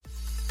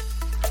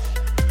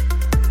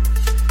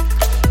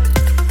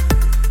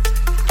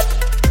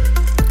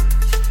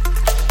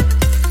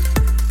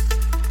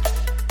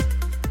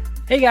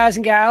guys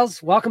and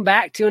gals, welcome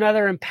back to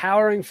another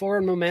Empowering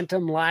Forward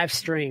Momentum live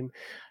stream.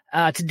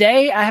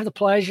 Today, I have the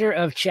pleasure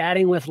of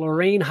chatting with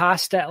Lorene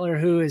Hochstetler,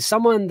 who is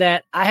someone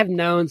that I have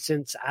known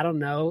since, I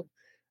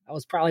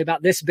was probably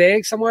about this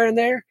big, somewhere in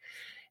there.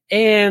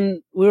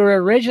 And we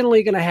were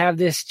originally going to have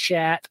this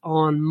chat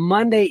on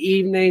Monday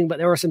evening, but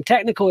there were some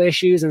technical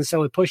issues, and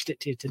so we pushed it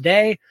to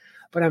today.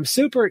 But I'm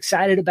super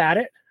excited about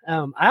it.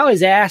 I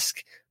always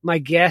ask my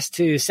guests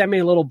to send me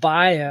a little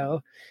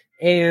bio,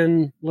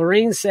 and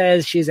Lorene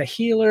says she's a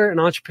healer, an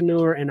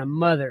entrepreneur, and a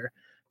mother,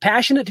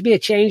 passionate to be a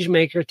change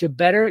maker to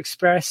better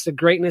express the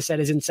greatness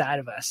that is inside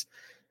of us.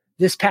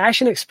 This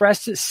passion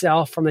expressed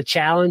itself from the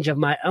challenge of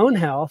my own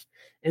health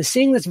and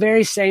seeing this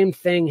very same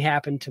thing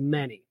happen to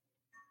many.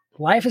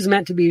 Life is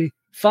meant to be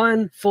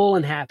fun, full,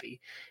 and happy.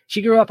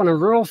 She grew up on a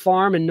rural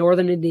farm in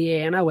northern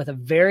Indiana with a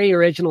very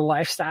original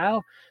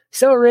lifestyle,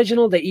 so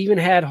original they even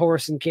had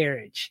horse and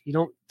carriage. You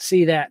don't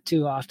see that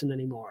too often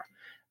anymore.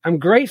 I'm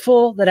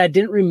grateful that I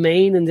didn't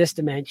remain in this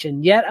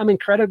dimension, yet I'm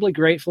incredibly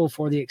grateful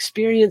for the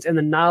experience and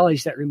the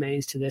knowledge that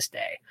remains to this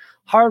day.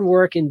 Hard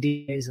work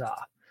indeed pays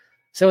off.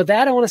 So with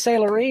that, I want to say,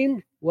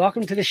 Lorene,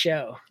 welcome to the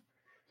show.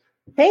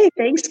 Hey,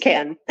 thanks,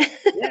 Ken.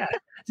 Yeah.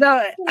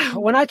 So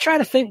when I try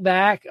to think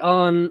back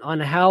on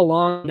how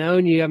long I've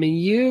known you, I mean,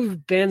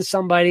 you've been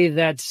somebody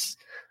that's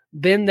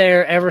been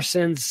there ever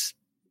since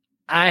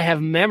I have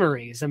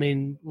memories. I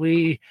mean,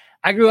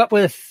 I grew up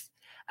with,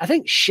 I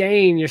think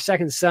Shane, your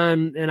second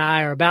son, and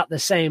I are about the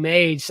same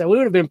age. So we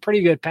would have been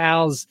pretty good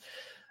pals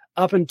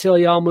up until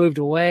y'all moved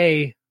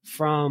away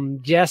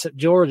from Jessup,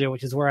 Georgia,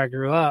 which is where I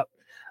grew up.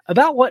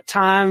 About what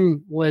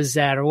time was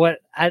that, or what?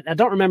 I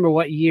don't remember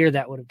what year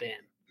that would have been.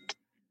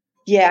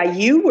 Yeah,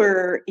 you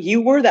were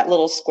that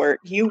little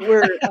squirt. You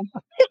were,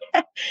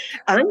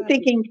 I'm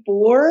thinking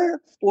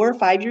 4 or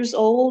 5 years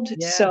old.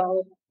 Yeah.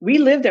 So we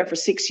lived there for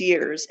 6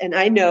 years. And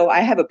I know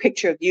I have a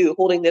picture of you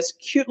holding this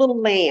cute little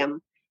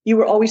lamb. You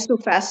were always so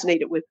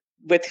fascinated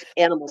with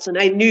animals. And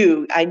I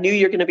knew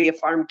you're going to be a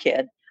farm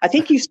kid. I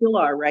think you still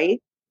are, right?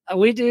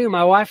 We do.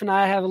 My wife and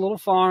I have a little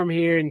farm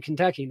here in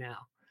Kentucky now.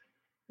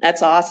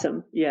 That's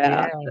awesome.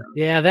 Yeah.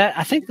 That,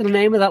 I think the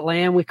name of that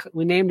lamb,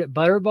 we named it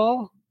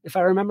Butterball, if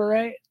I remember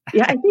right.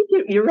 Yeah, I think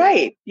you're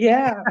right.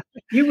 Yeah.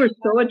 You were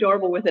so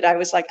adorable with it. I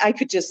was like, I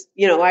could just,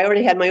 I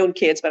already had my own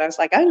kids, but I was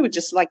like, I would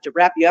just like to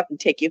wrap you up and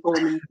take you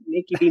home and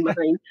make you be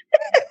mine.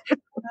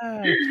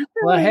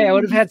 Well, hey, I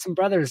would have had some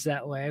brothers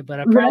that way, but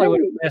I probably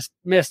would have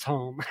missed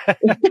home.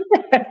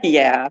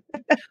 Yeah.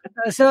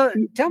 So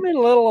tell me a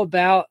little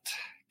about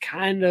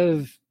kind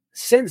of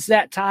since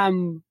that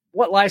time,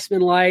 what life's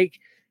been like,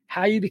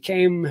 how you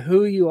became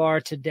who you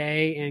are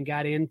today and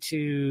got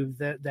into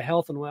the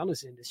health and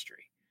wellness industry.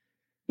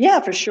 Yeah,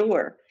 for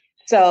sure.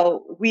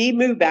 So we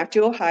moved back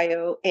to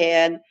Ohio,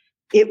 and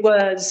it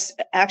was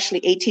actually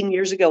 18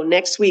 years ago.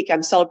 Next week,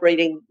 I'm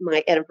celebrating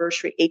my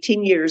anniversary,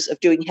 18 years of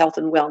doing health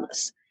and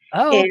wellness.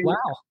 Oh, wow.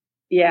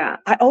 Yeah.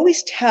 I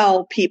always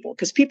tell people,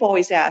 because people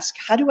always ask,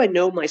 how do I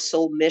know my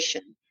soul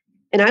mission?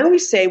 And I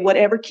always say,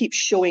 whatever keeps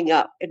showing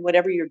up and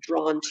whatever you're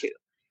drawn to.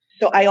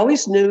 So I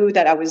always knew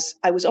that I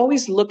was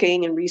always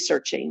looking and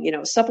researching,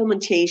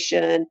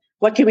 supplementation,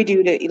 what can we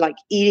do to like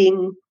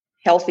eating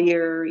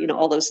healthier,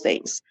 all those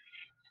things.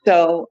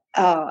 So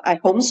I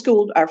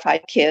homeschooled our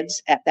 5 kids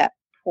at that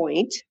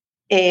point.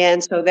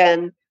 And so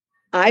then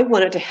I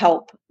wanted to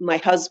help my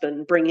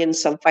husband bring in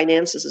some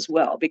finances as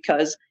well,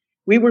 because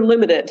we were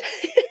limited.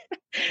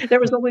 There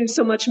was only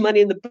so much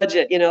money in the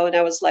budget, and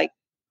I was like,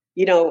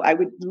 I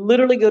would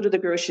literally go to the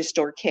grocery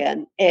store,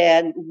 Ken,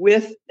 and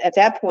at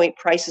that point,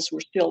 prices were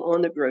still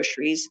on the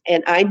groceries,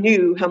 and I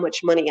knew how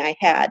much money I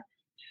had.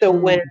 So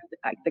when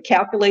the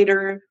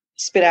calculator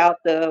spit out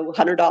the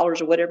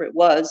 $100 or whatever it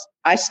was,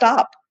 I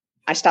stopped.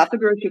 I stopped the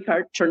grocery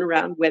cart, turned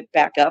around, went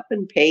back up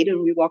and paid,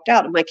 and we walked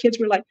out. And my kids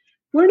were like,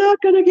 we're not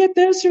going to get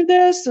this or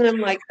this. And I'm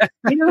like,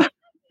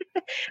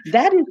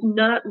 that is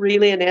not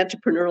really an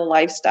entrepreneurial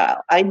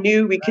lifestyle. I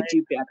knew we could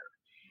do better.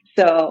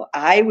 So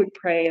I would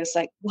pray. I was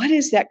like, what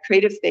is that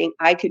creative thing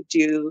I could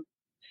do,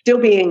 still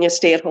being a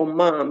stay-at-home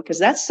mom? Because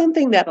that's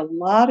something that a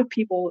lot of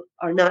people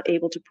are not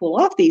able to pull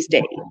off these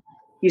days.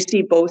 You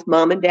see both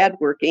mom and dad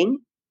working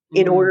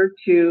in order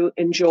to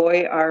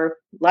enjoy our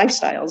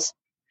lifestyles.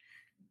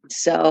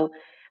 So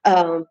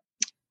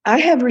I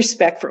have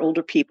respect for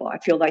older people. I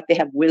feel like they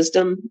have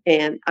wisdom,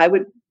 and I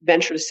would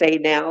venture to say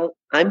now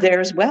I'm there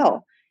as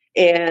well.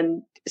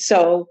 And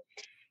so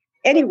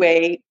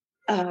anyway,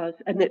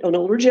 an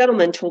older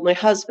gentleman told my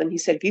husband, he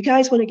said, if you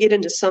guys want to get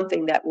into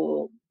something that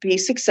will be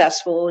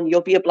successful and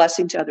you'll be a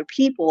blessing to other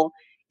people,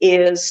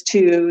 is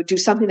to do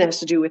something that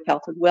has to do with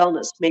health and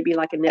wellness, maybe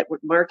like a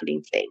network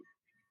marketing thing.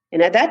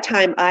 And at that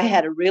time, I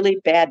had a really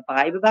bad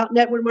vibe about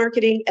network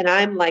marketing, and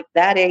I'm like,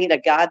 that ain't a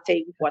God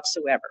thing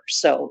whatsoever.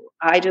 So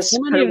I just...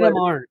 So many of them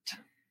aren't.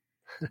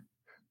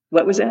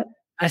 What was that?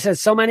 I said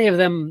so many of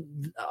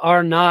them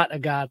are not a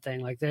God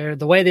thing. Like the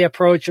way they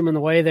approach them and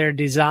the way they're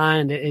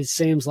designed, it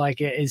seems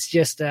like it's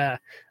just a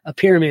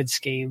pyramid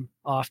scheme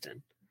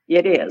often.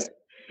 It is.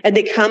 And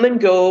they come and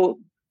go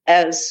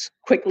as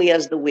quickly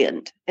as the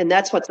wind. And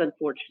that's what's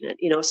unfortunate,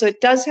 so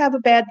it does have a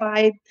bad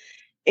vibe.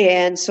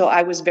 And so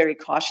I was very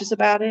cautious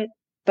about it,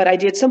 but I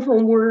did some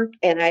homework,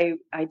 and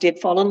I did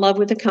fall in love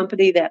with a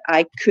company that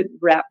I could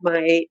wrap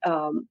my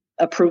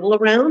approval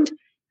around.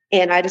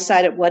 And I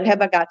decided, what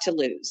have I got to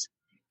lose?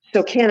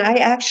 So Ken, I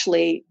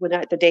actually,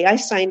 the day I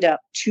signed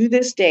up to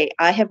this day,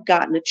 I have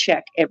gotten a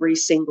check every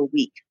single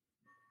week.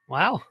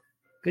 Wow.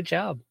 Good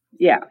job.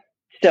 Yeah.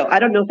 So I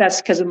don't know if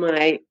that's because of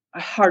my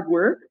hard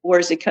work, or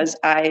is it because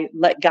I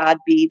let God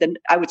be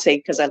I would say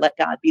because I let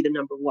God be the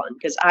number one,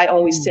 because I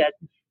always said,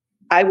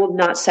 I will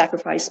not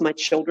sacrifice my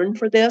children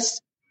for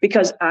this,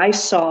 because I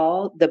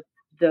saw the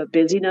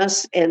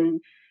busyness,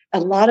 and a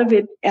lot of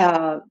it,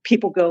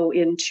 people go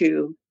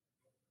into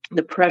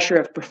the pressure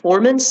of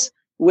performance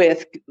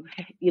with,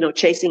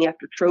 chasing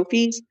after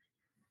trophies.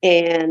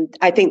 And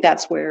I think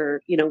that's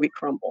where, we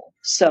crumble.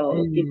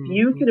 So if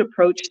you can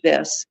approach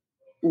this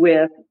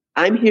with,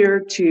 I'm here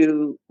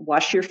to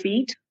wash your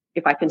feet,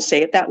 if I can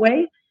say it that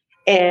way,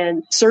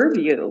 and serve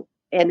you,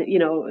 and,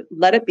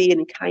 let it be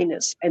in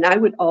kindness. And I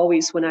would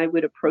always, when I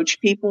would approach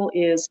people,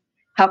 is,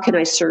 how can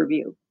I serve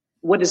you?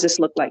 What does this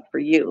look like for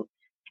you?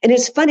 And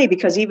it's funny,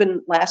 because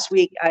even last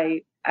week,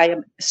 I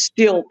am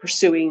still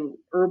pursuing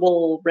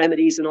herbal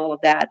remedies and all of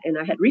that. And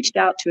I had reached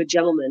out to a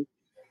gentleman,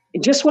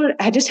 and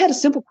I just had a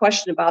simple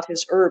question about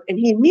his herb, and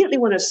he immediately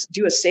wanted to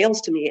do a sales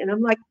to me. And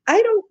I'm like,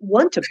 I don't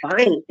want to buy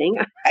anything.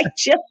 I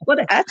just want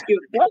to ask you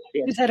a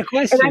question. Just had a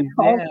question. And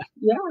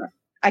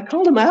I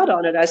called him out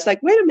on it. I was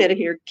like, wait a minute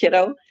here,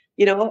 kiddo.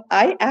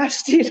 I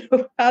asked you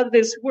how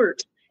this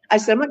works. I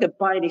said, I'm not going to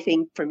buy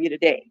anything from you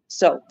today.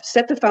 So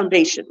set the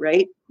foundation,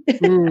 right?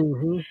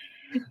 Mm-hmm.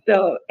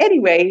 So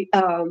anyway,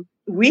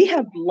 we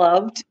have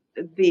loved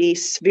the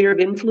sphere of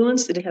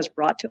influence that it has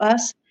brought to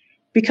us,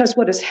 because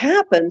what has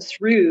happened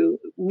through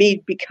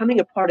me becoming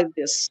a part of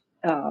this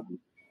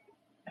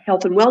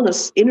health and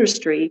wellness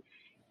industry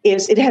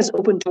is it has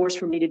opened doors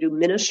for me to do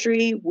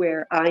ministry,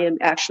 where I am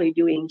actually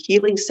doing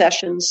healing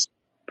sessions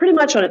pretty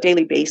much on a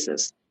daily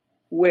basis,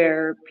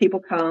 where people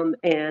come.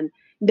 And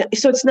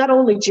so it's not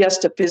only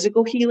just a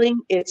physical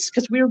healing, it's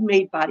because we're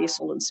made body,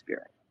 soul, and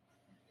spirit.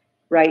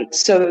 Right.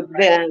 So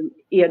then,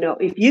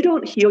 if you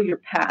don't heal your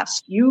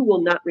past, you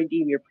will not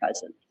redeem your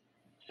present.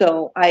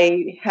 So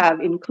I have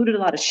included a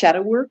lot of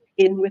shadow work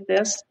in with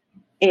this,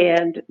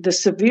 and the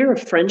severe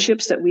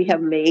friendships that we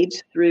have made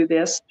through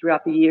this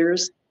throughout the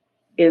years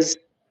is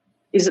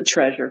a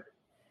treasure.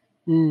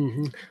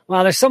 Mm-hmm.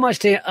 Well, there's so much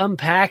to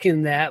unpack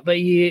in that, but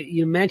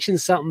you mentioned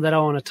something that I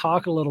want to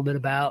talk a little bit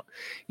about.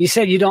 You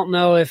said you don't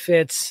know if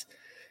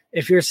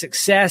your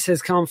success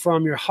has come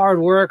from your hard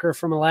work or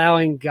from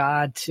allowing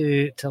God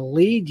to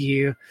lead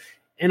you.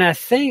 And I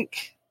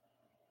think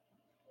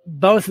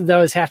both of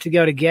those have to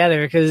go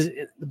together, because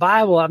the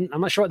Bible, I'm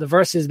not sure what the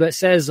verse is, but it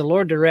says the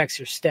Lord directs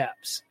your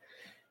steps.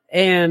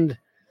 And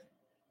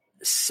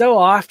so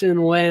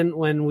often when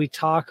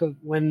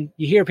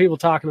you hear people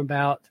talking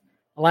about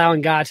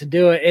allowing God to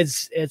do it,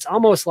 it's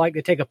almost like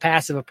they take a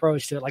passive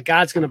approach to it, like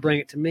God's going to bring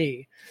it to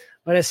me.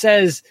 But it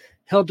says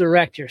He'll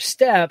direct your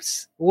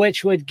steps,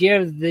 which would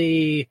give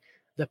the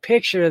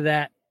picture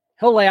that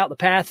He'll lay out the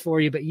path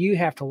for you, but you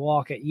have to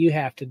walk it. You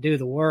have to do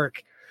the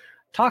work.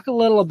 Talk a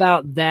little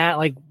about that.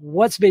 Like,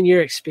 what's been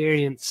your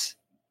experience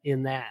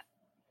in that?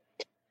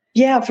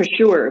 Yeah, for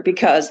sure.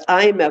 Because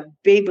I'm a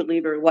big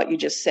believer in what you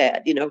just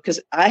said, because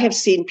I have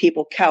seen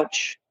people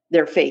couch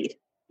their faith.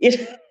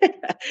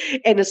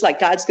 And it's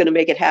like, God's going to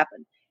make it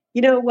happen.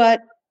 You know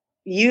what?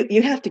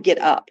 You have to get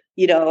up.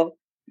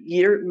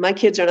 My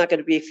kids are not going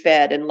to be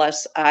fed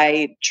unless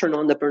I turn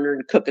on the burner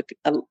and cook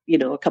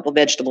a couple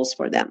vegetables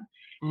for them.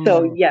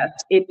 So yes,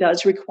 it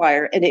does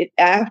require, and it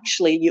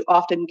actually, you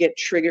often get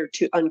triggered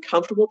to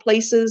uncomfortable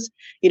places,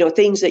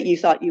 things that you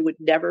thought you would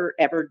never,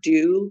 ever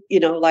do,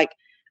 like,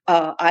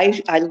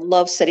 I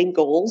love setting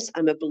goals.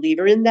 I'm a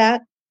believer in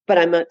that, but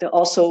I'm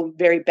also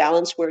very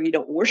balanced, where you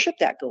don't worship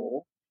that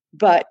goal,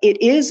 but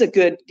it is a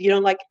good,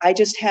 like, I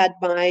just had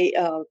my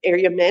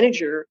area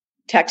manager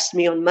text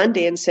me on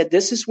Monday and said,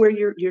 this is where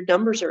your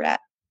numbers are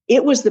at.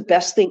 It was the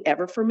best thing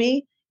ever for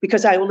me,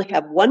 because I only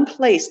have one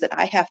place that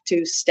I have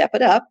to step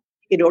it up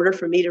in order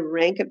for me to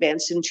rank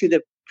advance into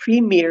the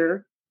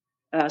premier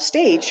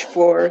stage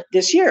for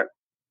this year.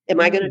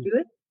 Am I going to do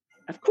it?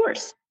 Of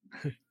course.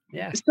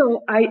 Yeah.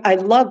 So I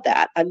love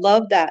that. I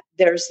love that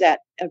there's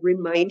that a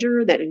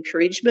reminder, that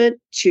encouragement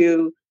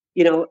to,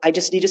 I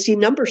just need to see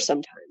numbers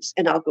sometimes,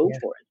 and I'll go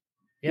for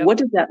it. Yep. What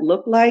does that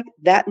look like?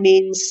 That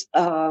means,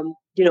 I'll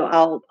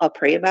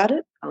pray about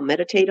it. I'll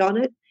meditate on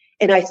it.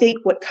 And I think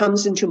what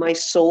comes into my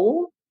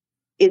soul,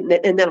 and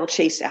then I'll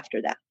chase after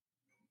that.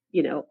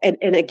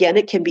 And again,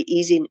 it can be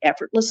easy and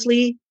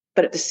effortlessly,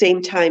 but at the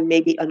same time,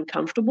 maybe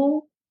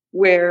uncomfortable,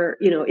 where,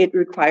 it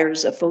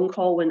requires a phone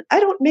call when I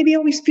don't maybe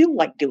always feel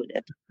like doing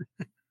it.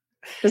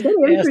 Does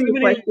that answer your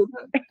question?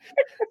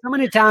 So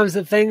many times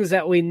the things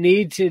that we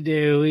need to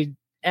do, we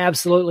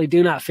absolutely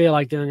do not feel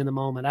like doing in the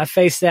moment. I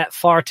face that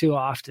far too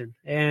often,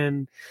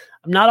 and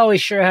I'm not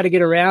always sure how to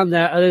get around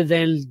that other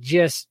than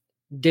just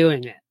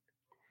doing it.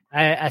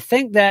 I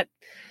think that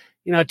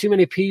too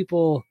many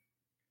people,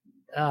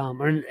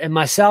 and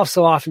myself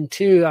so often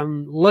too,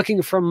 I'm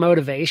looking for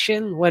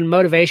motivation when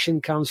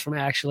motivation comes from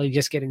actually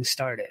just getting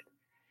started.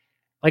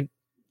 Like,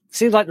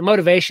 seems like the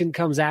motivation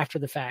comes after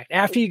the fact.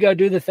 After you go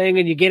do the thing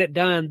and you get it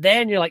done,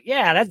 then you're like,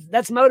 yeah,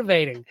 that's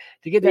motivating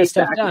to get that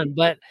stuff done.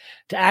 But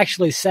to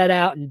actually set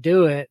out and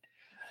do it,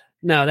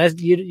 no, that's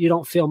you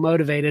don't feel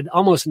motivated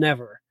almost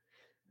never.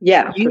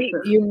 Yeah, for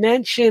sure. You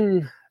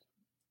mentioned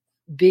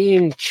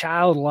being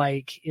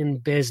childlike in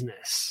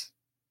business.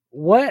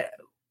 What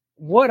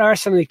are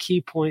some of the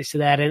key points to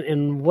that,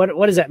 and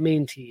what does that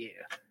mean to you?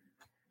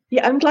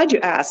 Yeah, I'm glad you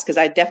asked, because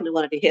I definitely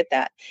wanted to hit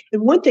that.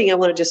 And one thing I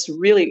want to just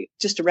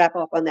to wrap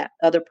up on that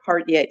other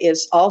part yet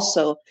is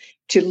also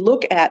to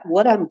look at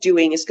what I'm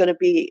doing is going to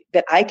be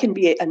that I can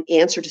be an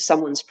answer to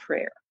someone's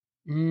prayer.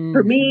 Mm-hmm.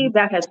 For me,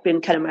 that has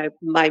been kind of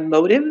my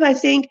motive, I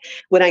think,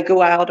 when I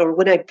go out or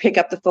when I pick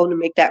up the phone and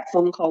make that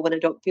phone call when I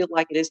don't feel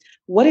like it is,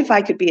 what if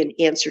I could be an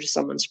answer to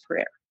someone's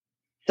prayer?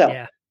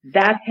 So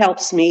that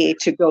helps me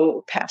to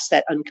go past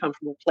that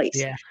uncomfortable place.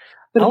 Yeah.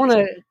 But I want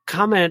to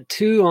comment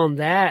too on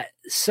that.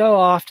 So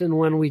often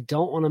when we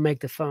don't want to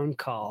make the phone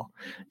call,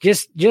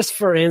 just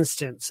for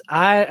instance,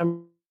 I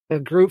am a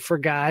group for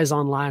guys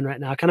online right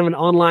now, kind of an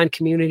online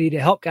community to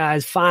help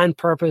guys find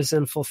purpose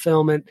and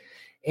fulfillment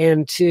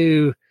and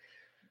to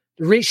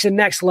reach the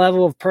next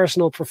level of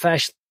personal,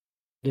 professional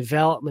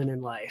development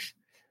in life.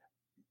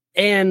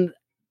 And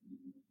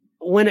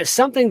when it's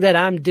something that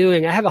I'm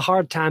doing, I have a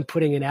hard time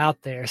putting it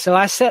out there. So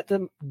I set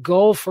the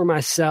goal for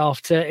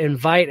myself to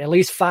invite at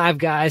least 5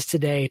 guys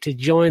today to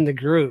join the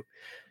group.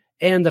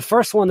 And the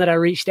first one that I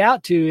reached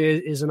out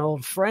to is an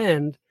old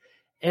friend.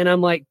 And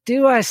I'm like,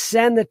 do I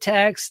send the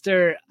text,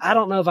 or I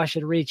don't know if I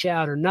should reach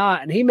out or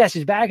not? And he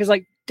messaged back, is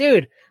like,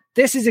 dude,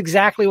 this is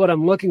exactly what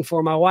I'm looking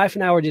for. My wife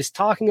and I were just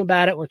talking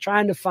about it. We're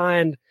trying to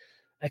find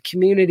a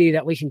community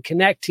that we can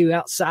connect to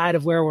outside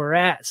of where we're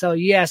at. So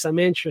yes, I'm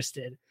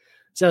interested.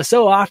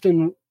 So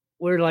often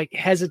we're like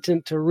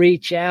hesitant to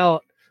reach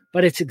out,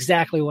 but it's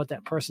exactly what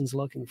that person's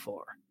looking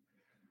for.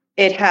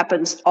 It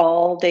happens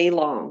all day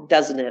long,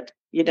 doesn't it?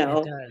 It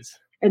does.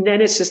 And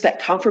then it's just that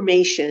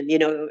confirmation,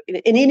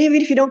 and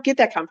even if you don't get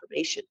that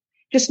confirmation,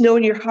 just know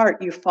in your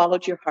heart, you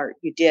followed your heart,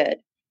 you did.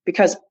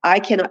 Because I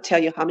cannot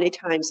tell you how many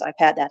times I've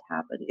had that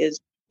happen. Is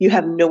you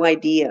have no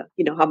idea,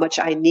 how much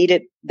I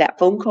needed that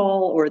phone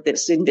call or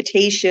this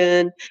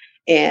invitation.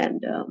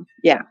 And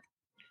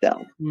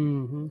So,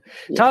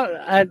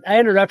 I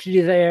interrupted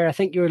you there. I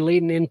think you were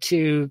leading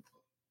into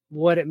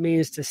what it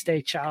means to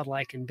stay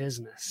childlike in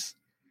business.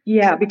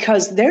 Yeah,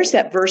 because there's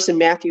that verse in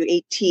Matthew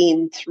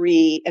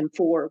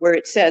 18:3-4, where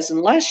it says,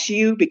 unless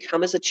you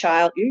become as a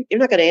child, you're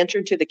not going to enter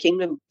into the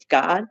kingdom of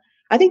God.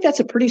 I think that's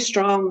a pretty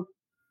strong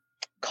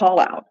call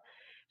out.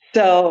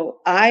 So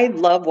I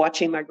love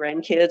watching my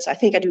grandkids. I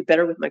think I do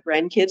better with my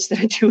grandkids than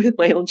I do with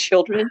my own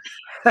children.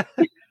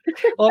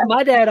 Well,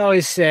 my dad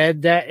always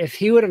said that if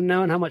he would have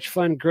known how much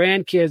fun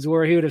grandkids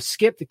were, he would have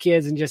skipped the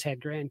kids and just had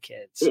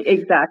grandkids.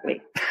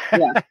 Exactly.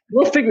 Yeah.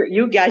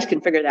 You guys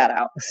can figure that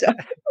out. So,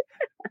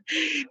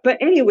 but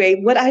anyway,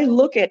 what I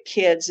look at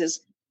kids is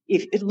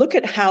look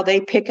at how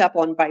they pick up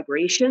on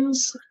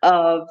vibrations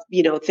of,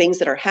 things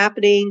that are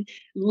happening,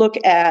 look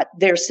at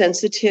their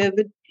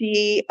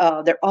sensitivity.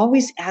 They're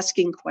always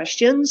asking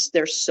questions.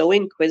 They're so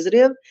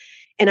inquisitive.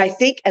 And I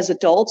think as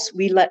adults,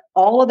 we let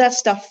all of that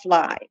stuff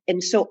fly.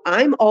 And so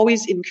I'm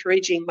always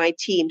encouraging my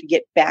team to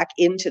get back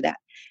into that.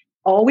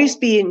 Always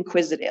be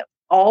inquisitive,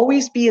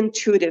 always be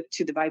intuitive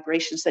to the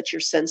vibrations that you're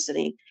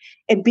sensing,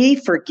 and be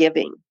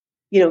forgiving.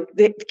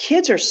 The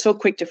kids are so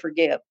quick to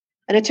forgive.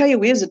 And I tell you,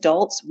 we as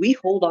adults, we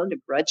hold on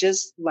to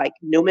grudges like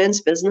no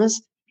man's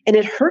business. And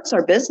it hurts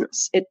our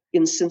business. It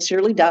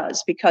sincerely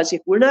does. Because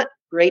if we're not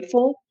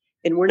grateful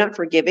and we're not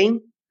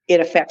forgiving, it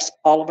affects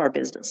all of our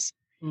business.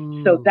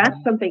 So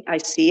that's something I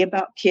see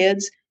about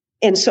kids.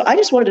 And so I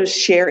just wanted to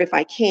share, if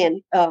I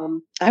can, I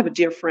have a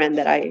dear friend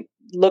that I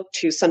look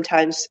to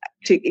sometimes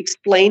to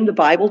explain the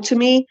Bible to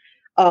me.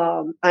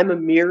 I'm a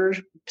mirror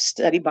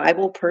study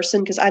Bible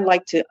person because I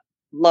like to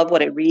love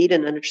what I read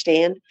and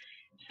understand.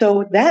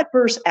 So that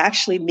verse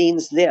actually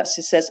means this.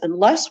 It says,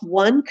 unless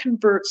one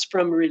converts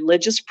from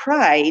religious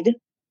pride,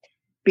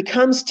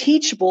 becomes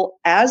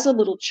teachable as a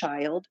little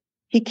child,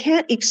 he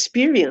can't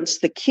experience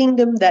the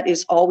kingdom that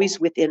is always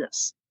within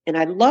us. And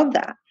I love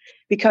that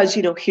because,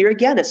 here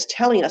again, it's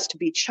telling us to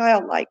be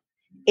childlike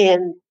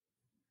and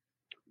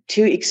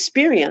to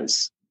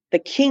experience the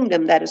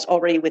kingdom that is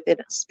already within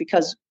us.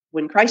 Because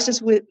when Christ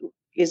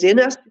is in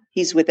us,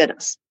 he's within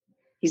us.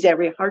 He's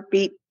every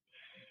heartbeat.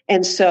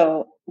 And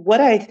so what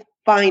I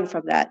find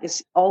from that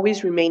is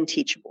always remain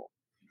teachable.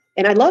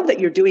 And I love that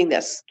you're doing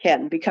this,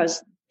 Ken,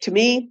 because to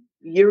me,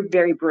 you're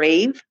very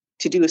brave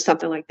to do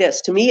something like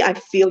this. To me, I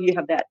feel you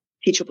have that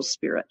teachable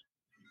spirit.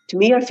 To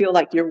me, I feel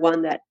like you're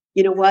one that,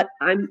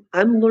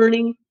 I'm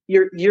learning.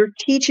 You're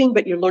teaching,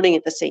 but you're learning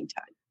at the same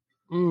time.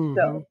 Mm-hmm.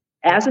 So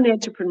as an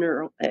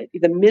entrepreneur,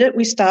 the minute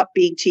we stop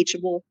being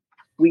teachable,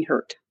 we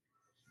hurt.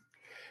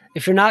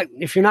 if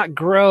you're not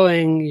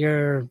growing,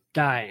 you're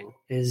dying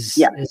is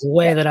a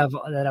way that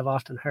I've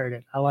often heard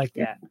it. I like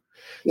that.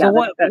 Yeah,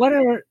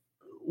 So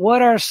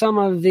what are some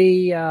of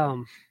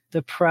the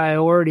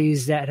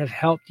priorities that have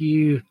helped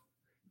you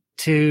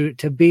to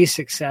be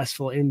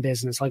successful in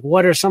business? Like,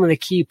 what are some of the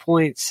key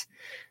points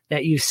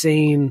that you've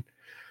seen,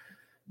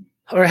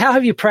 or how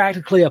have you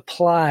practically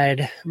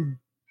applied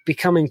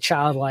becoming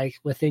childlike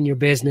within your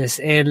business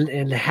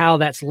and how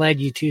that's led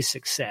you to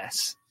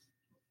success?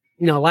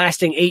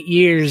 Lasting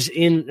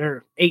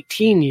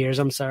 18 years,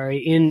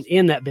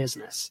 in that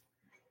business.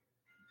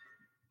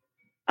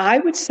 I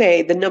would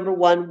say the number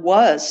one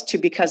was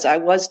because I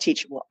was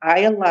teachable. I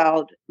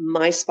allowed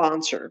my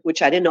sponsor,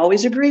 which I didn't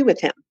always agree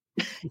with him.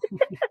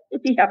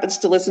 If he happens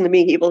to listen to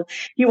me, he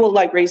will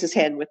like raise his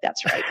hand with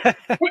that's right.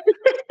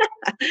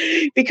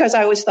 Because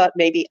I always thought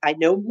maybe I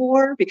know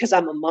more because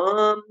I'm a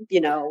mom,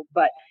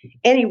 but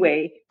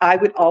anyway, I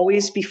would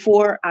always,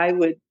 before I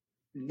would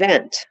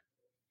vent,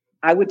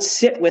 I would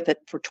sit with it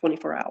for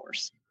 24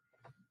 hours.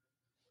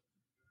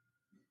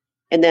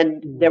 And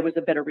then there was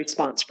a better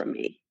response from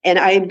me. And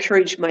I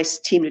encourage my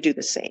team to do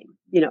the same.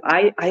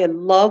 I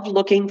love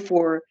looking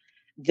for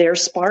their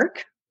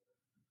spark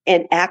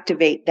and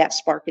activate that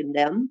spark in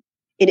them.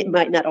 And it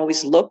might not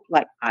always look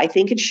like I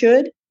think it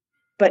should,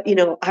 but,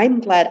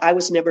 I'm glad I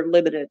was never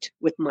limited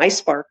with my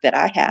spark that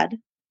I had,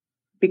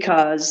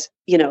 because,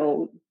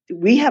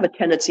 we have a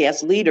tendency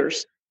as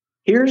leaders,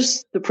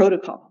 here's the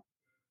protocol.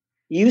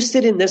 You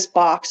sit in this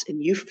box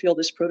and you fulfill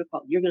this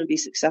protocol, you're going to be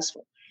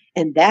successful.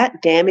 And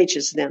that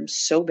damages them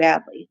so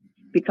badly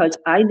because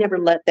I never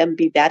let them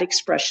be that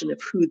expression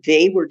of who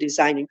they were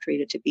designed and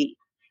created to be.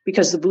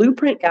 Because the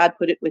blueprint, God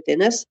put it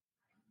within us.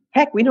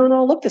 Heck, we don't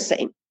all look the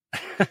same.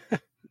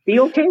 Be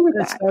okay with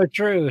that. That's so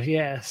true.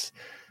 Yes.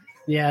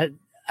 Yeah.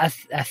 I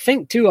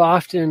think too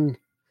often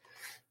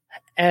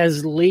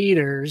as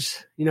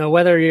leaders,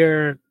 whether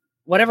you're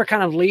whatever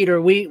kind of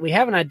leader, we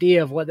have an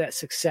idea of what that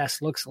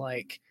success looks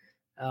like.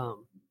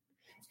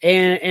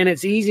 And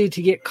it's easy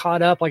to get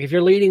caught up. Like if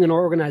you're leading an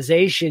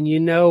organization,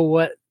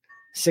 what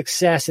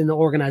success in the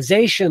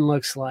organization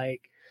looks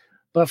like.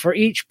 But for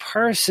each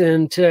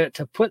person to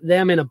put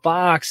them in a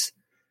box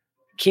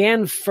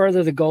can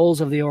further the goals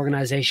of the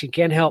organization,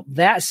 can help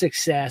that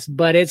success,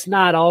 but it's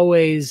not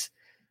always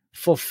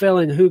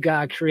fulfilling who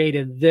God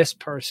created this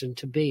person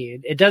to be.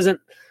 It doesn't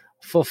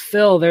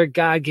fulfill their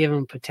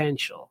God-given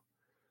potential.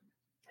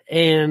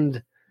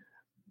 And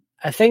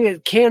I think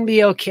it can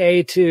be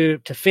okay to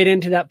fit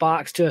into that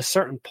box to a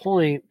certain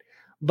point,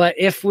 but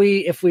if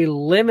we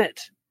limit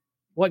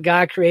what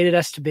God created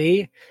us to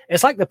be,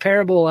 it's like the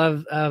parable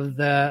of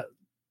the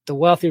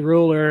wealthy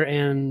ruler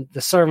and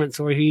the servants,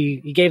 where he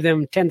gave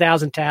them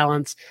 10,000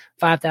 talents,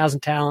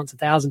 5,000 talents,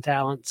 1,000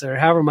 talents, or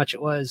however much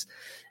it was.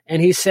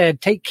 And he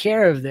said, take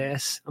care of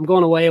this. I'm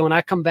going away. When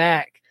I come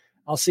back,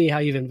 I'll see how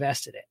you've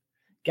invested it.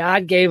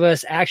 God gave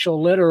us actual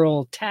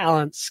literal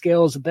talents,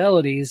 skills,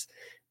 abilities.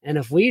 And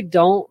if we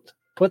don't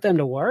put them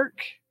to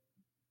work,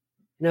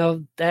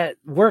 that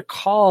we're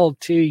called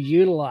to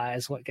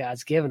utilize what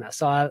God's given us.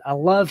 So I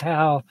love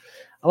how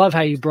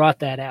you brought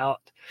that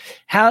out.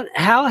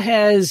 How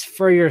has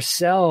for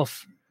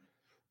yourself,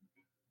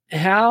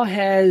 how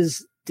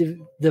has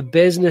the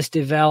business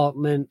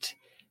development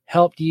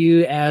helped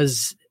you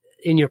as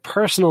in your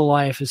personal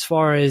life, as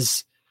far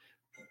as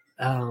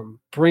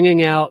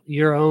bringing out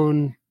your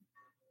own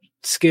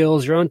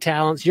skills, your own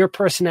talents, your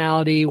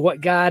personality, what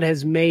God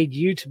has made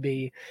you to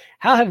be?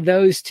 How have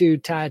those two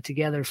tied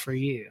together for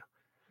you?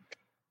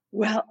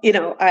 Well,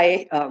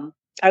 I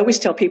always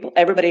tell people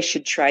everybody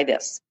should try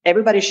this.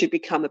 Everybody should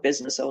become a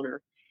business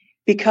owner,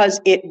 because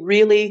it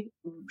really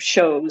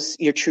shows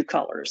your true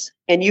colors,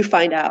 and you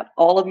find out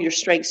all of your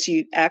strengths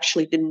you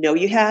actually didn't know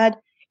you had.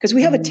 Because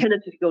we have a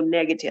tendency to go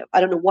negative. I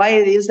don't know why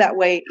it is that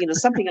way.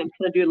 Something I'm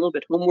kind of doing a little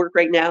bit of homework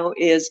right now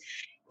is,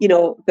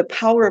 the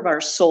power of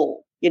our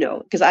soul.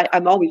 Because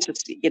I'm always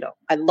just,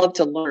 I love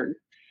to learn.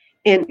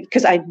 And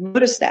because I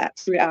noticed that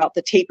throughout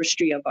the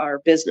tapestry of our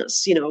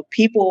business,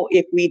 people,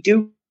 if we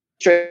do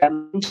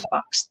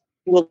box,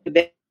 will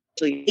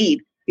eventually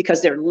lead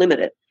because they're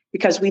limited,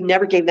 because we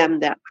never gave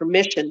them that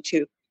permission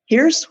to,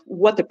 here's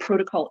what the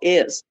protocol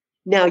is.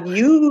 Now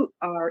you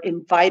are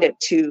invited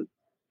to,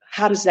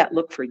 how does that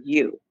look for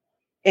you?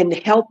 And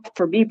help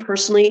for me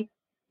personally,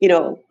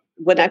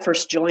 when I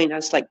first joined, I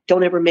was like,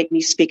 don't ever make me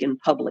speak in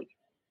public.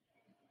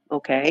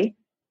 Okay.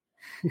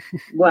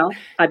 Well,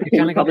 I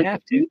became a public.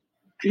 Have to.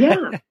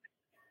 Yeah.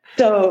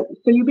 So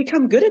you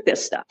become good at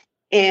this stuff.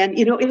 And,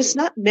 it's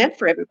not meant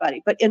for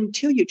everybody, but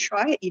until you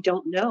try it, you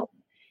don't know.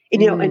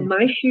 And, in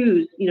my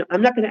shoes,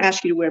 I'm not going to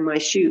ask you to wear my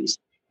shoes,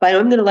 but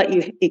I'm going to let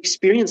you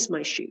experience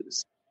my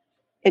shoes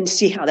and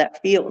see how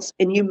that feels.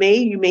 And you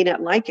may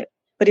not like it,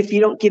 but if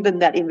you don't give them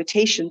that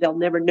invitation, they'll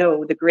never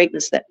know the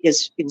greatness that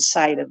is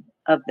inside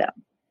of them.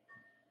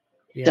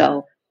 Yeah.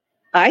 So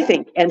I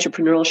think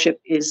entrepreneurship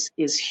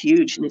is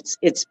huge, and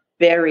it's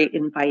very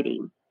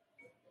inviting.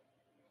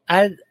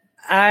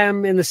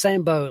 I'm in the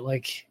same boat.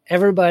 Like,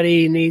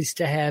 everybody needs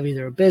to have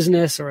either a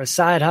business or a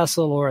side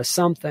hustle or a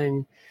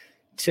something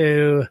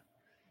to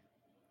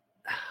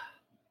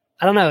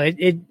I don't know.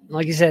 It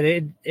like you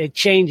said, it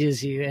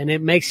changes you and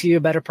it makes you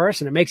a better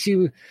person. It makes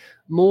you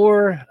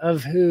more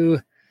of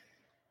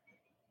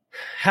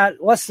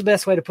what's the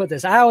best way to put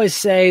this? I always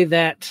say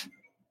that,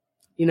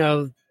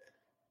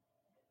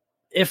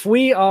 if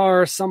we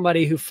are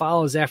somebody who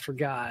follows after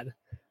God,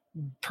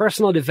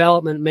 personal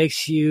development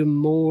makes you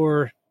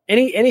more,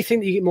 anything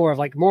that you get more of,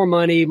 like more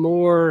money,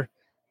 more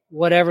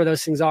whatever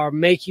those things are,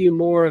 make you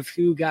more of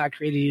who God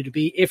created you to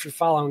be if you're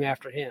following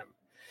after him.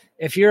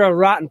 If you're a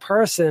rotten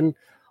person,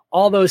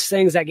 all those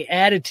things that get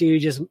added to you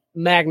just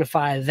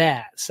magnify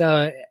that.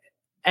 So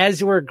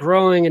as we're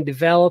growing and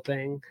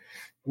developing,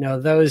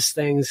 those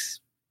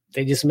things,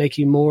 they just make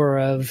you more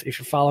of, if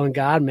you're following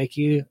God, make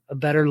you a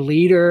better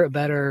leader, a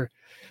better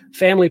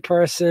family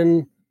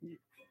person,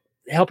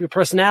 help your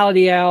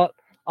personality out,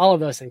 all of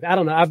those things. I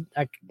don't know.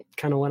 I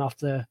kind of went off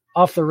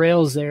the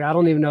rails there. I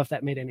don't even know if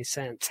that made any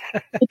sense.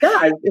 It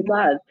does.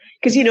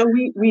 Because,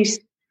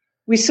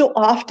 we so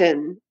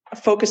often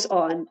focus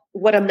on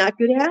what I'm not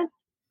good at.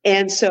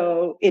 And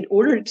so in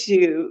order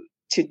to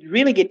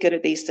really get good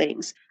at these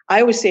things,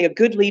 I always say a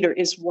good leader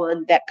is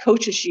one that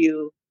coaches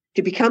you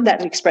to become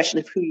that expression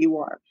of who you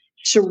are.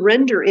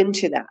 Surrender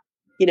into that,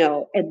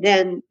 and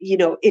then,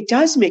 it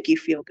does make you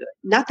feel good.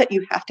 Not that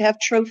you have to have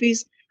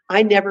trophies.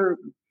 I never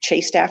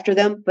chased after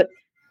them, but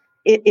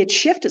it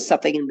shifted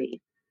something in me.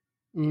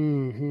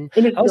 Mm-hmm.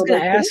 I was going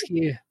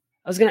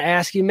to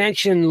ask, you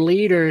mentioned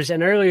leaders,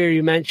 and earlier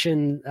you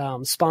mentioned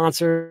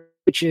sponsors,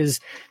 which is,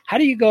 how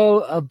do you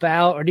go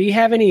about, or do you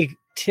have any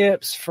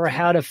tips for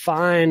how to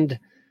find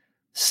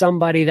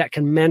somebody that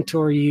can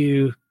mentor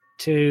you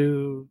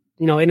to,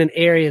 in an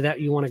area that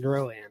you want to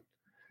grow in?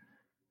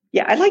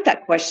 Yeah, I like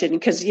that question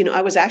because,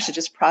 I was actually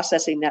just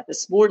processing that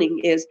this morning.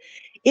 It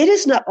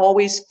is not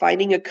always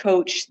finding a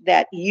coach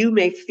that you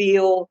may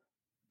feel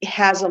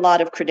has a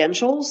lot of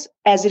credentials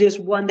as it is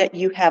one that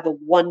you have a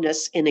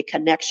oneness and a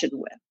connection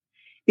with.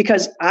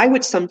 Because I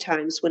would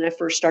sometimes, when I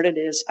first started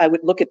this, I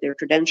would look at their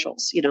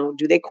credentials,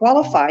 do they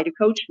qualify to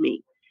coach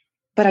me?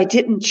 But I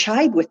didn't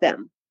chide with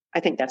them. I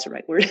think that's the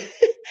right word.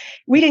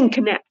 We didn't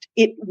connect.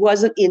 It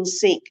wasn't in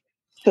sync.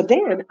 So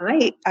then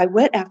I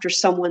went after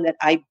someone that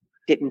I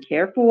didn't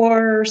care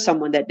for,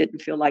 someone that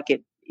didn't feel like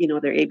it,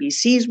 their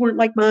ABCs weren't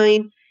like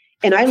mine.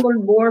 And I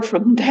learned more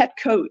from that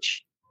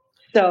coach.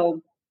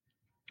 So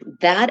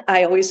that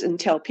I always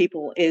tell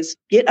people is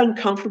get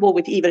uncomfortable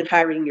with even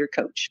hiring your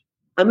coach.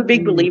 I'm a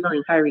big believer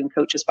in hiring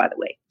coaches, by the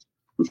way.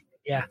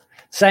 Yeah,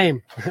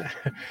 same.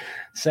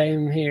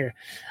 Same here.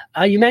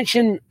 You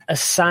mentioned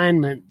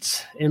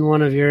assignments in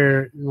one of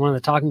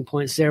the talking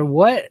points there.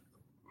 What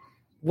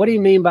do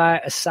you mean by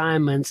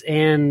assignments,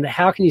 and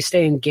how can you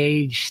stay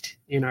engaged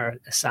in our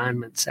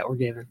assignments that we're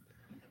given?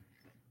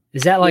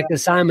 Is that like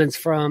assignments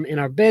from in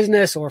our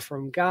business or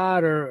from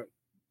God, or?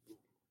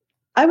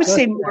 I would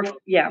say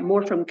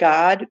more from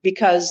God,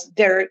 because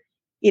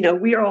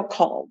we are all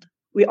called.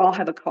 We all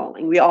have a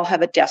calling. We all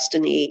have a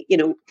destiny,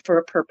 for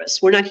a purpose.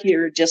 We're not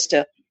here just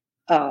to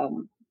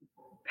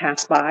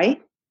pass by.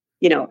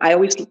 I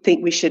always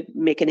think we should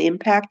make an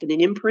impact and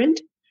an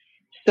imprint.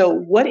 So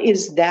what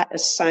is that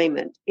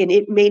assignment? And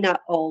it may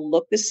not all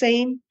look the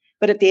same,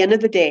 but at the end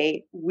of the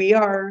day, we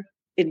are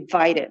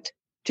invited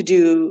to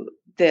do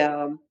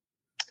the,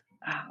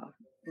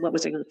 what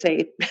was I going to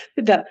say?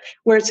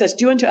 Where it says,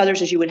 do unto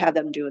others as you would have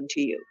them do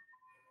unto you.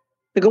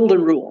 The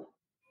golden rule.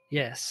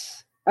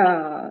 Yes.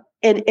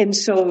 And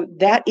so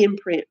that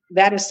imprint,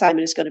 that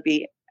assignment is going to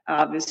be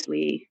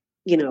obviously,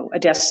 a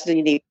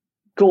destiny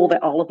goal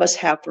that all of us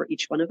have for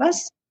each one of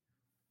us.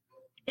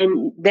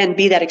 And then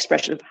be that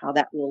expression of how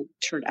that will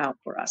turn out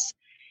for us.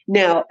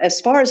 Now,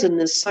 as far as an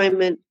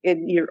assignment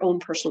in your own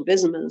personal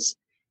business,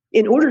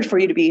 in order for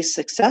you to be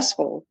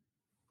successful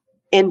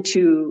and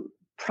to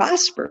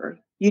prosper,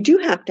 you do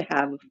have to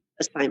have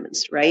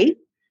assignments, right?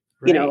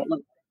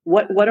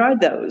 What are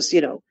those?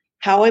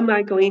 How am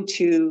I going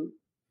to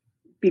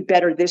be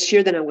better this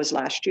year than I was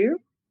last year?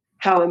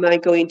 How am I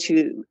going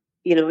to,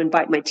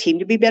 invite my team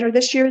to be better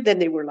this year than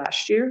they were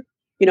last year?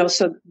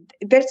 So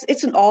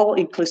it's an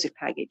all-inclusive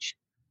package.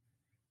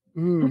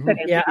 Mm-hmm.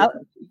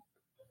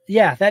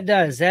 Yeah, that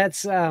does.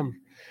 That's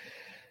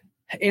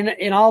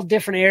in all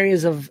different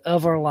areas of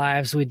our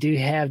lives, we do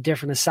have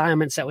different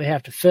assignments that we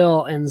have to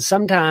fill. And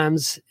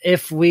sometimes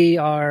if we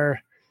are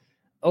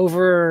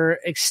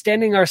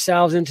overextending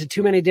ourselves into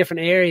too many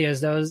different areas,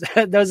 those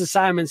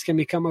assignments can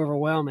become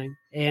overwhelming.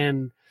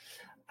 And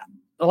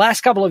the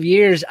last couple of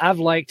years,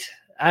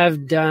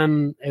 I've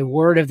done a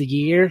word of the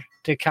year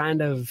to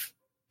kind of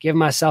give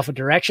myself a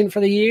direction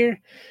for the year.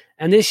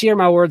 And this year,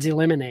 my word's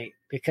eliminate,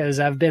 because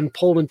I've been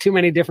pulled in too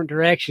many different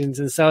directions.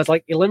 And so it's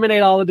like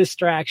eliminate all the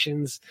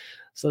distractions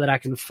so that I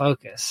can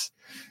focus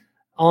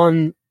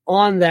on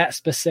that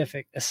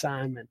specific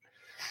assignment.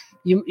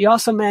 You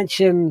also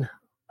mentioned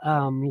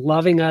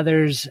loving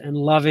others and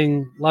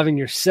loving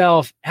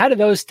yourself. How do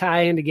those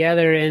tie in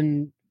together?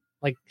 And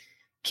like,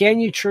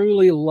 can you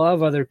truly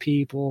love other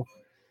people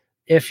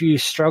if you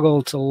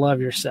struggle to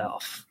love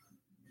yourself?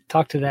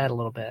 Talk to that a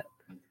little bit.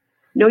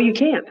 No, you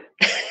can't.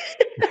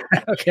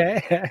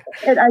 Okay.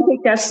 And I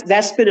think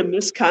that's been a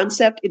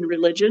misconcept in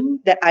religion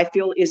that I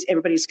feel is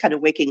everybody's kind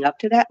of waking up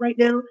to that right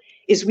now,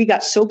 is we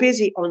got so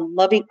busy on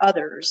loving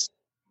others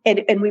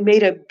and we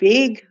made a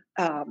big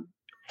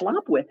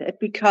flop with it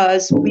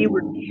because we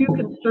were too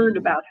concerned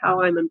about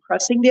how I'm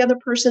impressing the other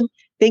person,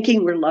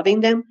 thinking we're loving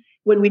them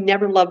when we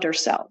never loved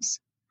ourselves.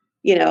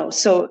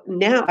 So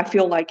now I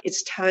feel like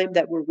it's time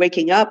that we're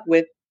waking up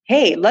with,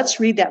 hey, let's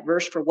read that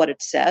verse for what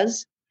it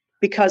says,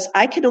 because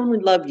I can only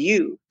love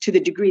you to the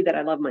degree that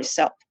I love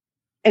myself.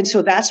 And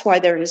so that's why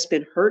there has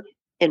been hurt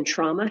and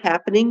trauma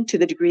happening to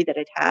the degree that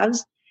it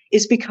has,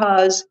 is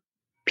because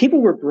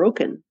people were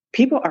broken.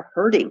 People are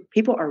hurting.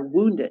 People are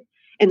wounded.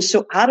 And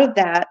so out of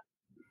that,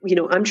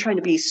 I'm trying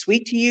to be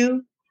sweet to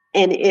you.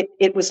 And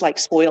it was like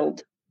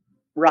spoiled,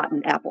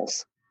 rotten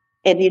apples.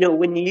 And,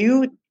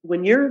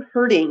 when you're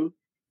hurting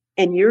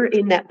and you're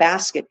in that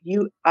basket,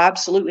 you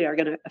absolutely are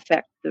going to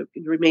affect the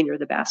remainder of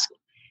the basket.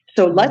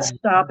 So let's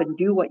stop and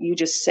do what you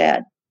just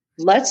said.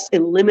 Let's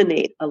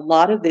eliminate a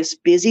lot of this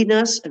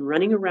busyness and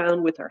running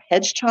around with our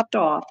heads chopped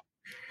off,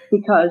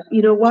 because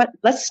you know what?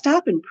 Let's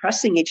stop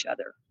impressing each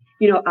other.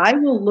 I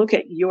will look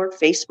at your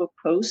Facebook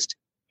post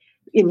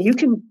and you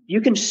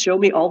can show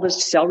me all the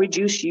celery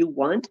juice you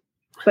want.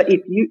 But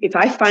if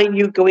I find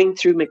you going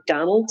through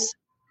McDonald's,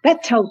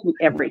 that tells me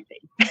everything.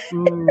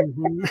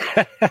 Mm-hmm.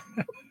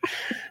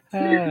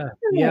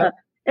 Yeah.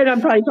 And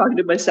I'm probably talking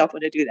to myself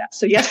when I do that.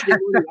 So yesterday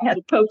morning, I had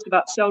a post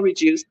about celery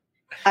juice.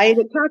 I ate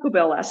at Taco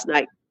Bell last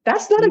night.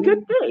 That's not a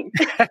good thing.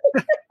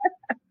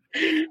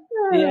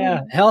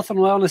 Yeah, health and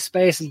wellness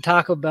space and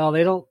Taco Bell,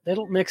 they don't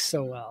mix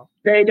so well.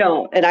 They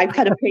don't. And I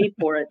kind of paid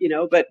for it,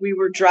 but we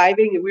were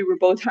driving and we were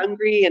both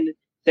hungry and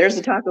there's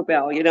a Taco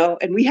Bell,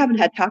 and we haven't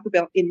had Taco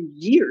Bell in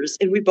years.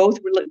 And we both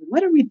were like,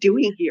 what are we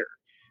doing here?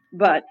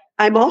 But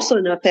I'm also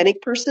an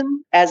authentic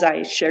person. As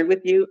I shared with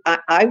you,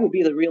 I will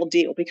be the real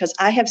deal, because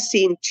I have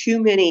seen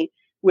too many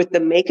with the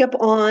makeup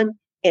on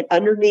and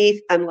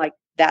underneath. I'm like,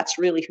 that's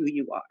really who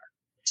you are.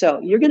 So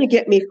you're going to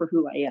get me for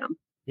who I am.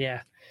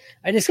 Yeah.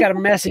 I just got a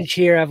message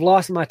here. I've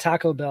lost my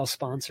Taco Bell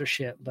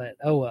sponsorship, but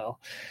oh well.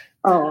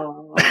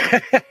 Oh.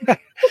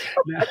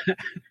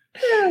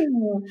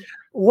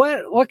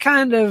 What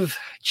kind of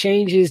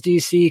changes do you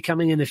see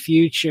coming in the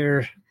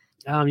future?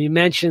 You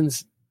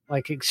mentioned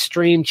like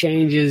extreme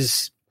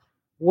changes.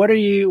 What are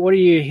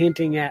you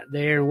hinting at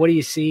there? What do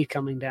you see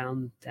coming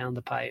down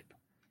the pipe?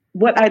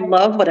 What I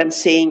love, what I'm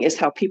seeing, is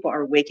how people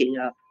are waking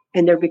up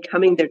and they're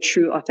becoming their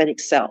true authentic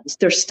selves.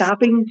 They're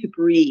stopping to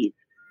breathe.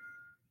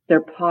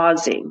 They're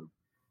pausing.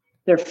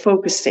 They're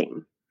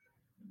focusing.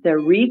 They're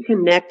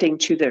reconnecting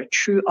to their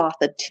true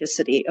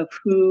authenticity of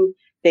who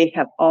they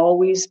have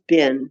always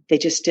been. They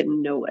just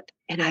didn't know it.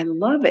 And I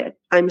love it.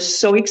 I'm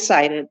so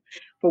excited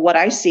for what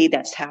I see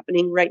that's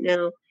happening right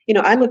now.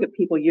 I look at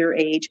people your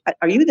age.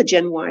 Are you the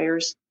Gen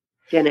Yers?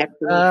 Gen X?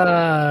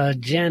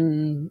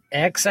 Gen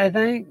X, I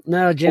think.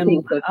 No, Gen. I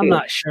think so, I'm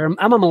not sure.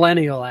 I'm a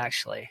millennial,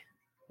 actually.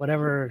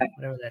 Whatever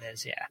that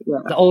is. Yeah.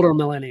 The older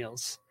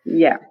millennials.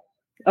 Yeah.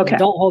 Okay.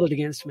 Don't hold it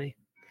against me.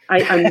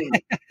 I'm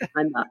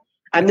not.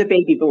 I'm the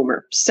baby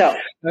boomer. So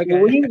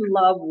we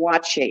love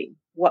watching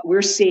what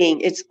we're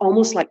seeing. It's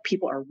almost like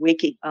people are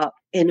waking up,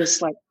 and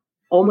it's like,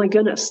 oh my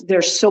goodness,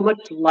 there's so much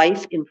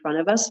life in front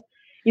of us.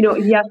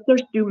 Yes,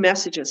 there's new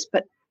messages,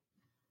 but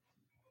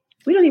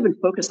we don't even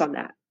focus on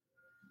that.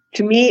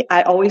 To me,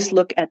 I always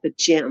look at the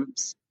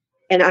gems,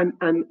 and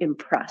I'm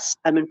impressed.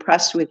 I'm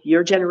impressed with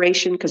your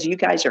generation, because you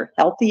guys are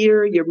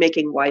healthier. You're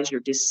making wiser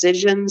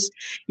decisions.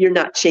 You're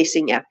not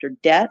chasing after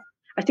debt.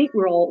 I think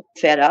we're all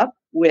fed up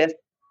with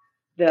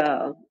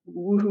the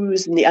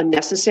woohoos and the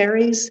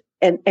unnecessaries.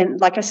 And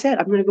like I said,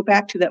 I'm going to go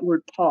back to that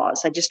word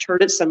pause. I just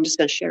heard it, so I'm just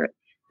going to share it.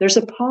 There's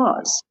a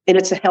pause, and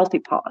it's a healthy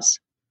pause.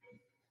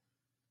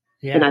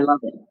 Yeah. And I love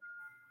it.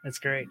 That's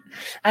great.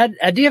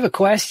 I do have a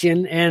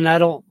question, and I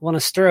don't want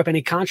to stir up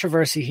any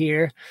controversy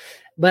here,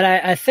 but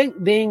I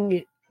think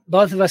being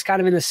both of us kind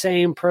of in the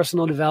same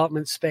personal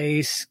development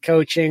space,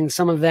 coaching,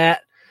 some of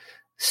that,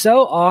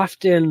 so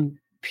often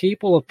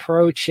people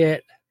approach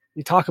it,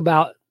 you talk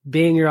about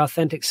being your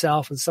authentic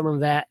self and some of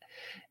that,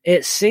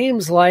 it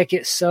seems like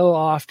it so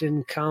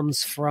often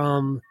comes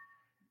from,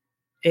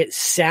 it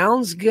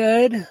sounds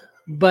good,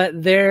 but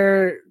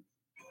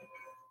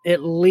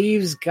it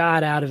leaves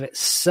God out of it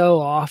so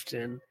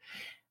often.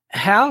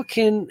 How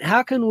can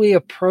we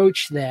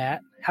approach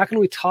that? How can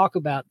we talk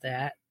about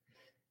that?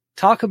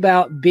 Talk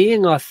about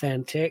being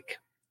authentic,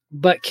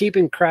 but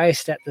keeping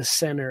Christ at the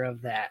center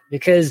of that,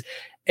 because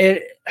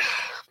I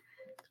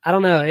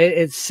don't know.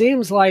 It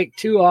seems like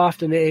too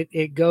often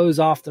it goes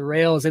off the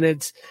rails, and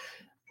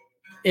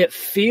it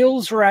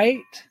feels right,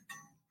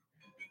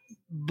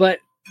 but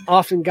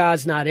often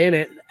God's not in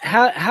it.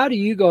 How do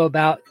you go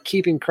about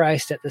keeping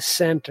Christ at the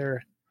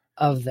center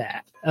of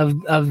that,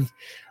 of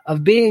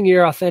being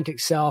your authentic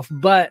self,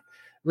 but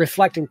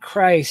reflecting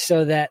Christ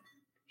so that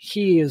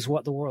He is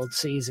what the world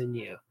sees in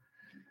you?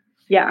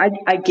 Yeah,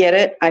 I get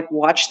it. I've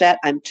watched that.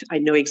 I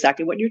know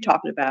exactly what you're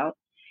talking about.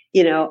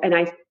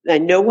 And I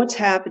know what's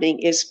happening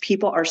is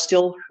people are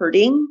still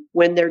hurting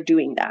when they're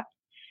doing that.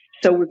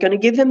 So we're going to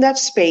give them that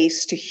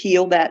space to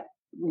heal that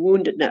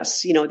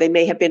woundedness. They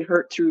may have been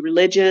hurt through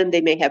religion.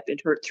 They may have been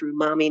hurt through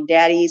mommy and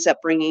daddy's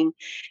upbringing.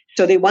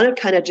 So they want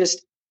to kind of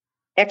just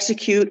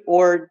execute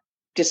or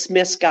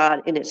dismiss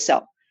God in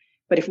itself.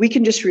 But if we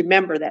can just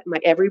remember that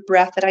every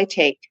breath that I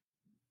take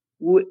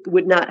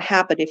would not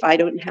happen if I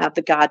don't have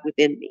the God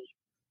within me.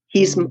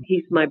 He's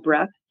my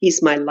breath.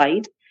 He's my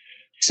light.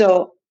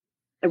 So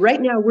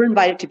right now we're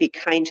invited to be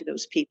kind to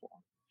those people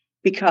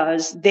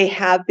because they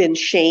have been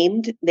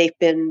shamed. They've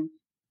been,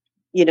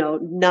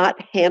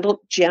 not handled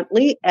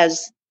gently and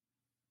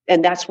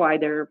that's why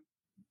they're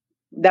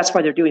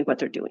doing what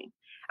they're doing.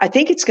 I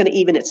think it's going to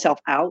even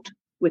itself out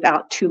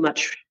without too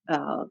much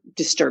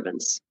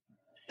disturbance.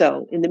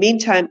 So in the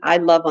meantime, I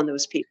love on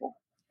those people.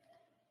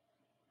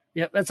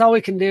 Yep. That's all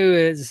we can do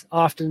is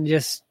often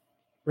just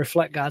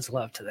reflect God's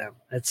love to them.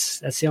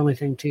 That's the only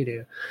thing to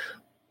do.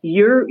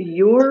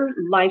 Your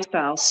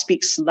lifestyle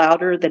speaks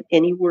louder than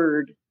any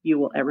word you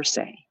will ever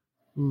say.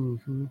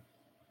 Mm-hmm.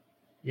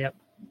 Yep.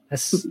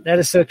 That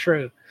is so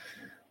true.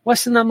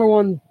 What's the number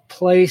one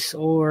place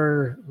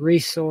or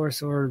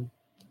resource or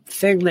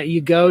thing that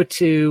you go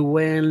to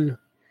when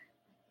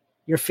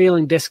you're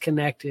feeling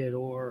disconnected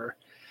or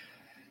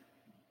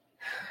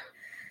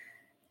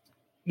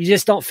you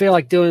just don't feel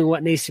like doing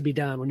what needs to be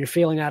done, when you're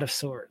feeling out of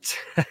sorts?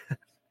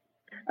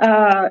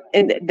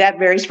 And that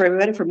varies for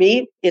everybody. For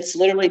me, it's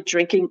literally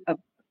drinking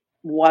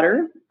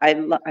water.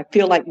 I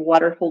feel like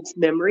water holds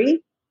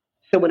memory.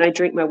 So when I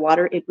drink my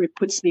water, it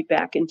puts me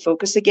back in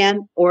focus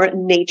again, or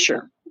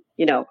nature.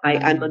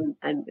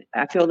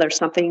 I feel there's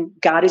something,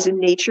 God is in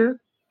nature.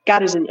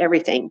 God is in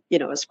everything,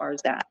 as far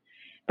as that.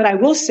 But I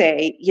will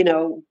say,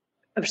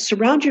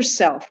 surround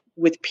yourself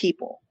with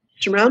people.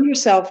 Surround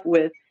yourself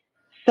with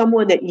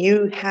someone that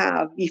you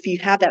have, if you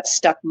have that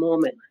stuck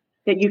moment,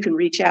 that you can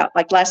reach out.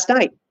 Like last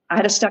night, I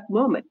had a stuck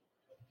moment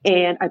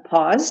and I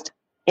paused.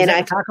 And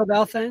the Taco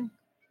Bell thing?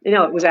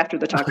 It was after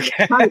the Taco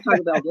Bell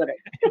did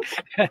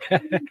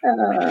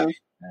it.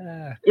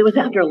 It was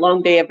after a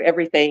long day of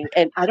everything.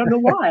 And I don't know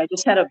why. I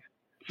just had a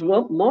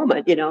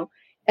moment, and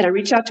I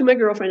reached out to my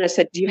girlfriend. I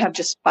said, do you have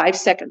just 5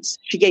 seconds?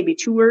 She gave me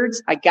 2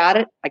 words. I got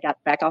it. I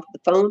got back off the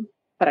phone,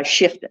 but I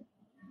shifted.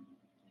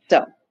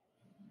 So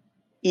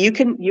you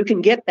can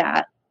get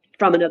that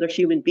from another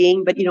human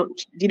being, but you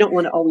don't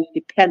want to always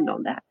depend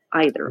on that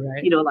either.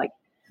 Right.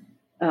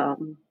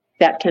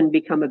 That can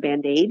become a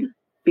Band-Aid,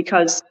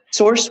 because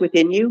source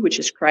within you, which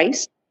is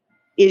Christ,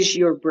 is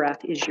your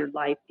breath, is your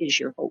life, is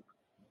your hope.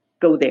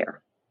 Go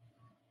there.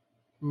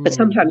 But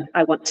sometimes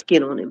I want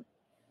skin on him.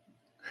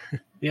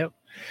 Yep.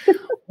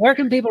 Where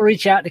can people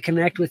reach out to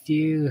connect with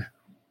you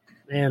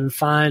and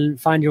find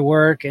your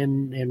work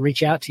and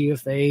reach out to you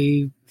if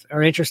they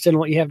are interested in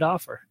what you have to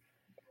offer?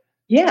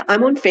 Yeah,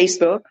 I'm on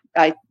Facebook.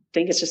 I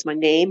think it's just my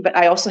name, but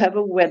I also have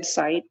a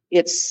website.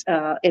 It's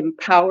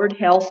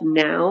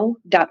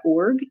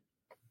empoweredhealthnow.org.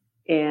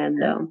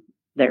 And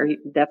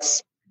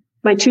that's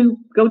my 2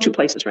 go-to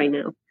places right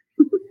now.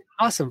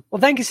 Awesome. Well,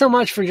 thank you so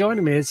much for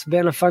joining me. It's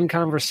been a fun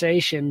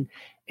conversation.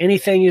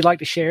 Anything you'd like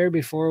to share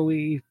before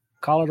we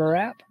call it a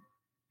wrap?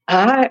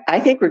 I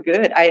think we're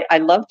good. I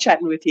love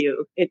chatting with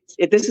you.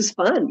 This is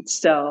fun.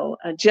 So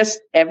just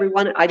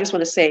everyone, I just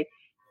want to say,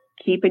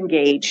 keep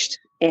engaged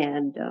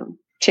and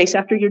chase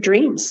after your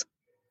dreams.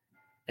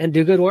 And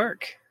do good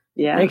work.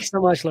 Yeah. Thanks so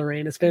much,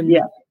 Lorene. It's been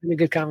a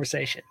good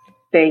conversation.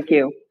 Thank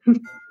you.